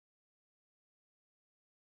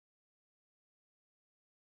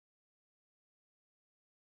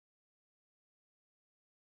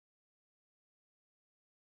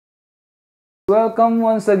Welcome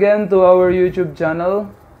once again to our YouTube channel,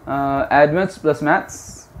 Admets plus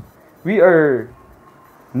Maths. We are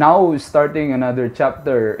now starting another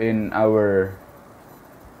chapter in our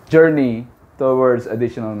journey towards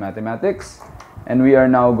additional mathematics, and we are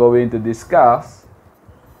now going to discuss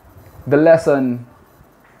the lesson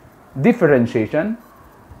differentiation,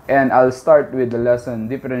 and I'll start with the lesson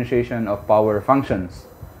differentiation of power functions.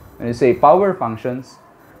 When you say power functions,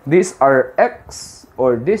 these are x,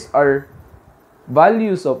 or these are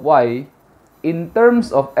values of y in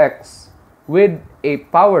terms of x with a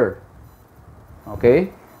power.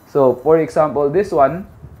 Okay, so for example, this one,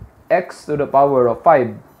 x to the power of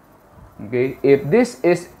 5. Okay, if this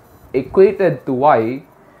is equated to y,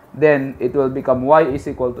 then it will become y is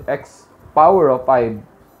equal to x power of 5.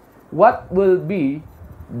 What will be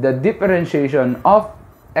the differentiation of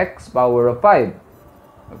x power of 5?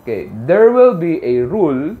 Okay, there will be a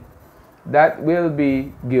rule that will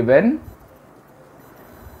be given.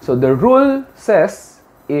 So the rule says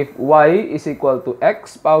if y is equal to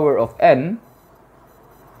x power of n,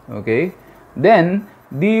 okay, then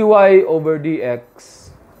dy over dx.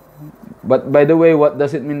 But by the way, what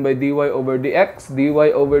does it mean by dy over dx? Dy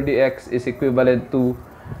over dx is equivalent to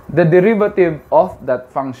the derivative of that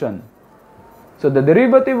function. So the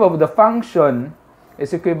derivative of the function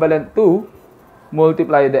is equivalent to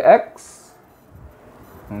multiply the x,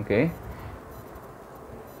 okay,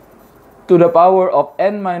 to the power of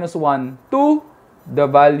n minus 1 to the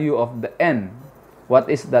value of the n. What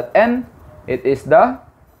is that n? It is the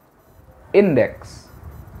index.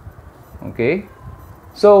 Okay?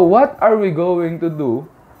 So what are we going to do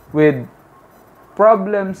with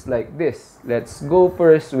problems like this? Let's go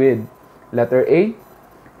first with letter A.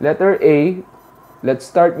 Letter A, let's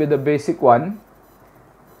start with the basic one.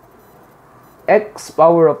 X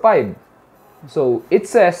power of 5. So it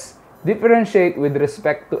says differentiate with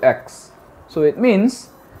respect to x. So it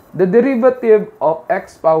means the derivative of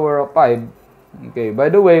x power of 5. Okay, by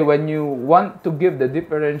the way, when you want to give the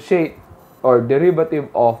differentiate or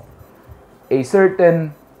derivative of a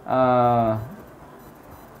certain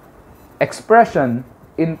expression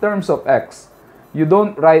in terms of x, you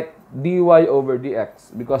don't write dy over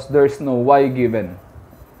dx because there's no y given.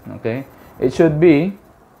 Okay, it should be,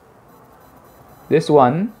 this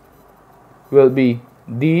one will be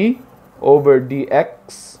d over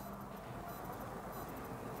dx,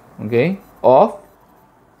 okay, of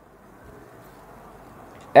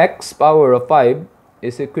x power of 5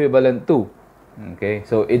 is equivalent to, okay,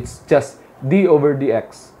 so it's just d over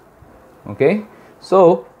dx. Okay,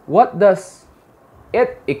 so what does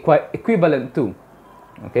it equivalent to?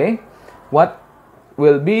 Okay, what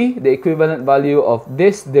will be the equivalent value of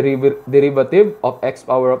this derivative of x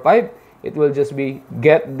power of 5? It will just be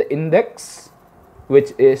get the index,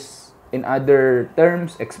 which is in other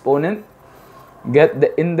terms exponent. Get the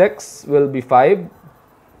index will be 5,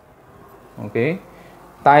 okay,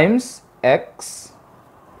 times x,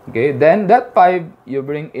 okay, then that 5 you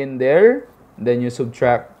bring in there, then you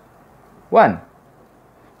subtract 1.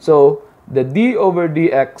 So the d over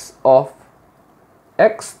dx of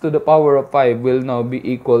x to the power of 5 will now be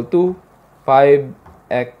equal to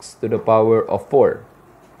 5x to the power of 4.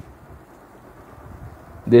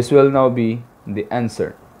 This will now be the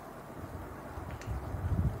answer.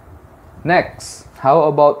 Next, how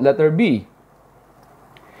about letter B?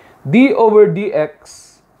 D over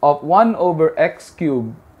dx of 1 over x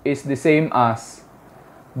cubed is the same as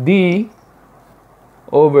d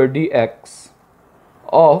over dx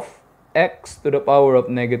of x to the power of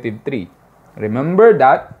negative 3. Remember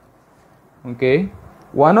that, okay,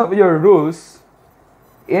 one of your rules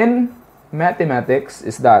in mathematics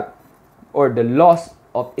is that, or the laws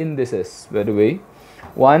of indices, by the way,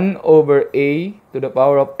 1 over a to the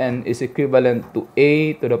power of n is equivalent to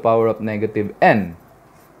a to the power of negative n.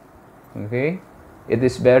 Okay? It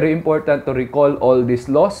is very important to recall all these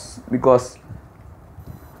laws because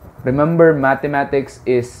remember, mathematics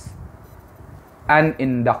is an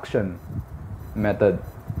induction method.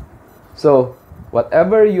 So,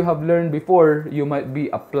 whatever you have learned before, you might be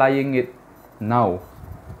applying it now.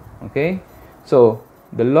 Okay? So,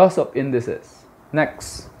 the laws of indices.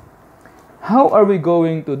 Next. How are we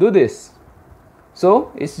going to do this?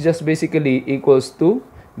 So, it's just basically equals to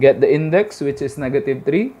get the index, which is negative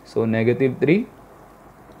 3. So, negative 3.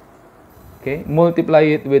 Okay, multiply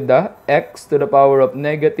it with the x to the power of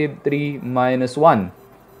negative 3 minus 1.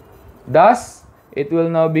 Thus, it will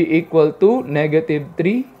now be equal to negative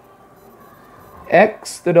 3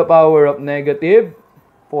 x to the power of negative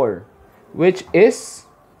 4, which is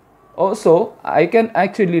also, I can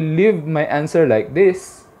actually leave my answer like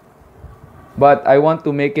this, but I want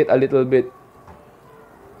to make it a little bit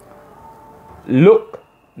look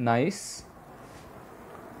nice.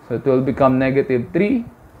 So it will become negative 3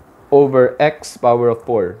 over x power of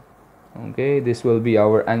 4. Okay, this will be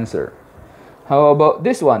our answer. How about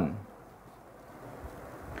this one?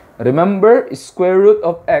 Remember, square root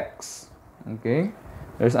of x. Okay,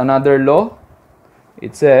 there's another law.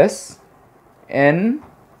 It says n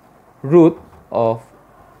root of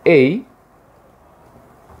a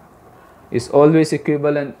is always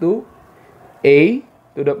equivalent to a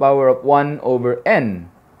to the power of 1 over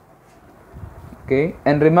n. Okay,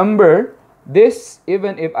 and remember, this,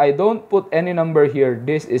 even if I don't put any number here,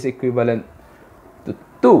 this is equivalent to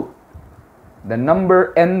 2. The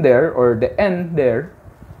number n there, or the n there,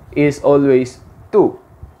 is always 2.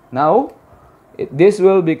 Now, this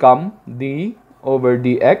will become d over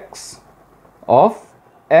dx of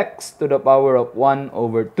x to the power of 1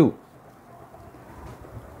 over 2.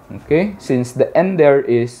 Okay, since the n there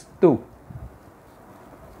is 2.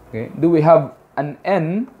 Okay, do we have an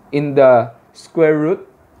n in the square root,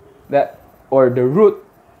 that, or the root,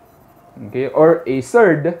 okay, or a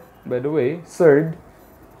surd? By the way, surd,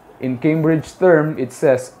 in Cambridge term, it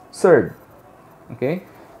says surd. Okay,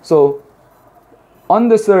 so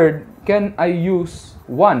on the surd, can I use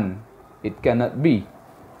 1? It cannot be.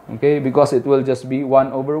 Okay, because it will just be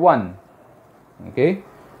 1 over 1. Okay,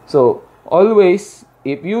 so always,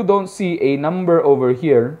 if you don't see a number over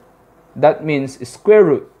here, that means square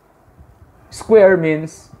root. Square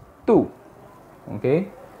means 2.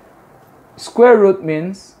 Okay, square root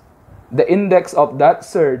means the index of that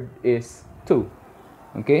surd is 2.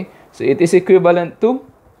 Okay, so it is equivalent to,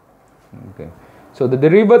 okay, so the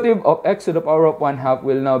derivative of x to the power of 1/2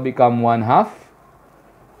 will now become 1/2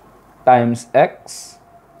 times x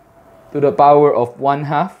to the power of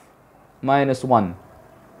 1/2 minus 1.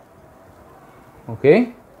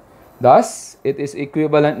 Okay, thus it is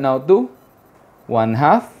equivalent now to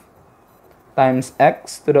 1/2 times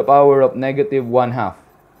x to the power of negative 1/2.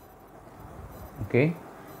 Okay,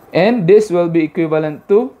 and this will be equivalent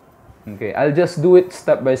to, okay, I'll just do it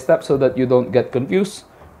step by step so that you don't get confused.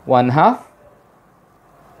 1/2.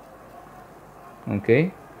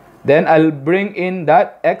 Okay, then I'll bring in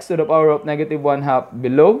that x to the power of negative 1/2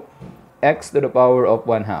 below x to the power of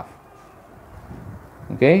 1/2.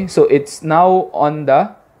 Okay, so it's now on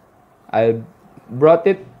the, I brought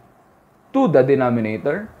it to the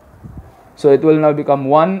denominator. So it will now become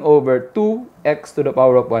 1 over 2x to the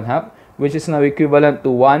power of 1/2, which is now equivalent to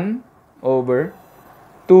 1 over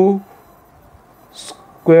 2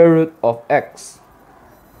 square root of x.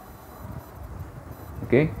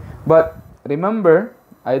 Okay, but remember,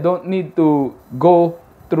 I don't need to go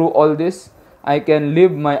through all this. I can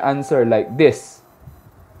leave my answer like this.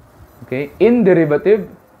 Okay, in derivative,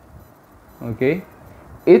 okay,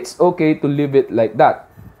 it's okay to leave it like that.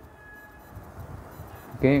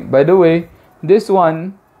 Okay, by the way, this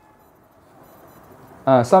one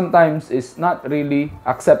sometimes is not really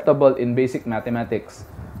acceptable in basic mathematics,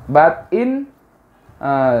 but in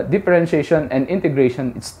differentiation and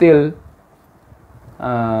integration, it's still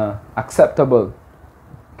acceptable.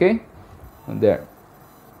 Okay, there.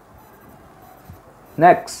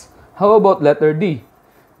 Next, how about letter D?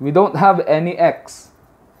 We don't have any x.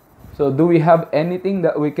 So do we have anything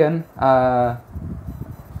that we can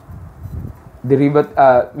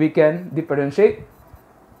we can differentiate?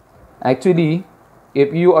 Actually, if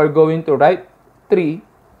you are going to write 3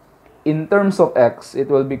 in terms of x, it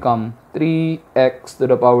will become 3x to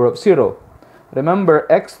the power of 0. Remember,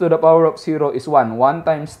 x to the power of 0 is 1. 1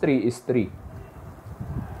 times 3 is 3.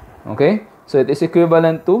 Okay, so it is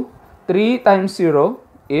equivalent to 3 times 0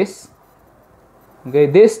 is, okay,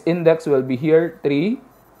 this index will be here, 3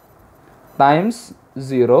 times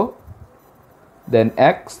 0. Then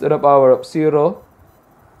x to the power of 0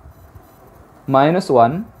 minus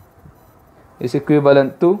 1 is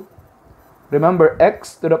equivalent to, remember,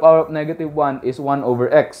 x to the power of negative 1 is 1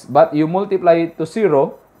 over x. But you multiply it to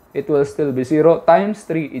 0, it will still be 0. Times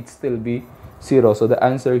 3, it still be 0. So the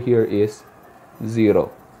answer here is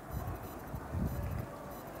 0.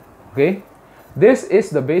 Okay? This is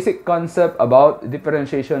the basic concept about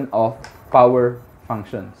differentiation of power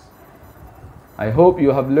functions. I hope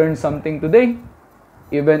you have learned something today,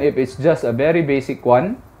 even if it's just a very basic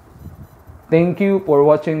one. Thank you for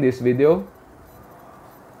watching this video.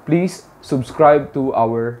 Please subscribe to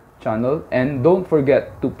our channel and don't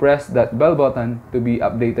forget to press that bell button to be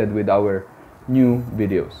updated with our new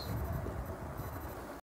videos.